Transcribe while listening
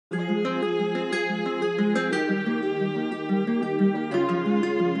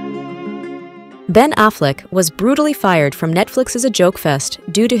Ben Affleck was brutally fired from Netflix's A Joke Fest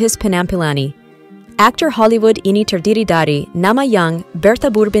due to his penampilan. Actor Hollywood ini terdiri dari nama yang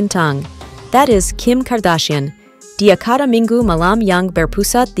bertabur-bintang, that is Kim Kardashian, dia kada minggu malam yang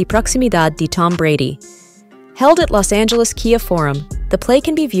berpusat di proximidad di Tom Brady. Held at Los Angeles Kia Forum, the play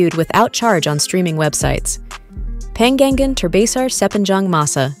can be viewed without charge on streaming websites. Panggangan terbesar sepanjang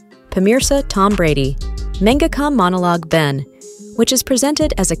masa, pemirsa Tom Brady, Mengakam monologue Ben, which is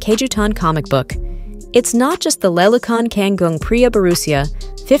presented as a kejutan comic book. It's not just the lelucon kanggung pria berusia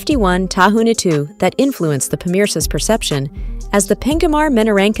 51 tahun itu that influenced the pemirsa's perception, as the penggemar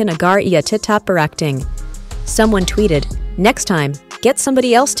menerangkan agar ia tetap berakting. Someone tweeted, "Next time, get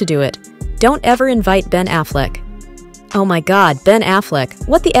somebody else to do it. Don't ever invite Ben Affleck." "Oh my god, Ben Affleck,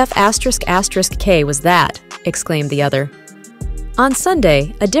 what the F***K was that?" exclaimed the other. On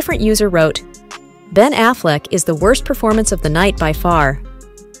Sunday, a different user wrote, "Ben Affleck is the worst performance of the night by far."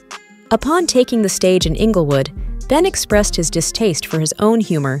 Upon taking the stage in Inglewood, Ben expressed his distaste for his own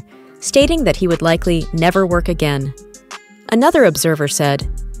humor, stating that he would likely never work again. Another observer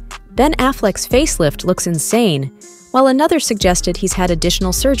said, "Ben Affleck's facelift looks insane," while another suggested he's had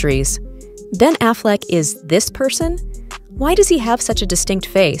additional surgeries. Ben Affleck is this person? Why does he have such a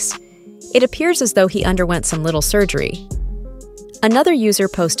distinct face? It appears as though he underwent some little surgery. Another user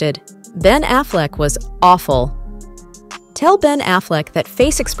posted, "Ben Affleck was awful. Tell Ben Affleck that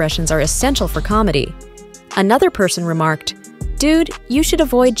face expressions are essential for comedy." Another person remarked, "Dude, you should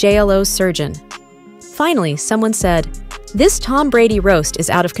avoid JLO's surgeon." Finally, someone said, "This Tom Brady roast is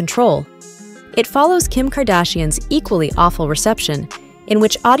out of control." It follows Kim Kardashian's equally awful reception, in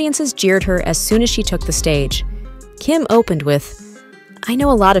which audiences jeered her as soon as she took the stage. Kim opened with, "I know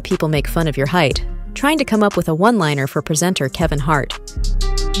a lot of people make fun of your height," trying to come up with a one-liner for presenter Kevin Hart.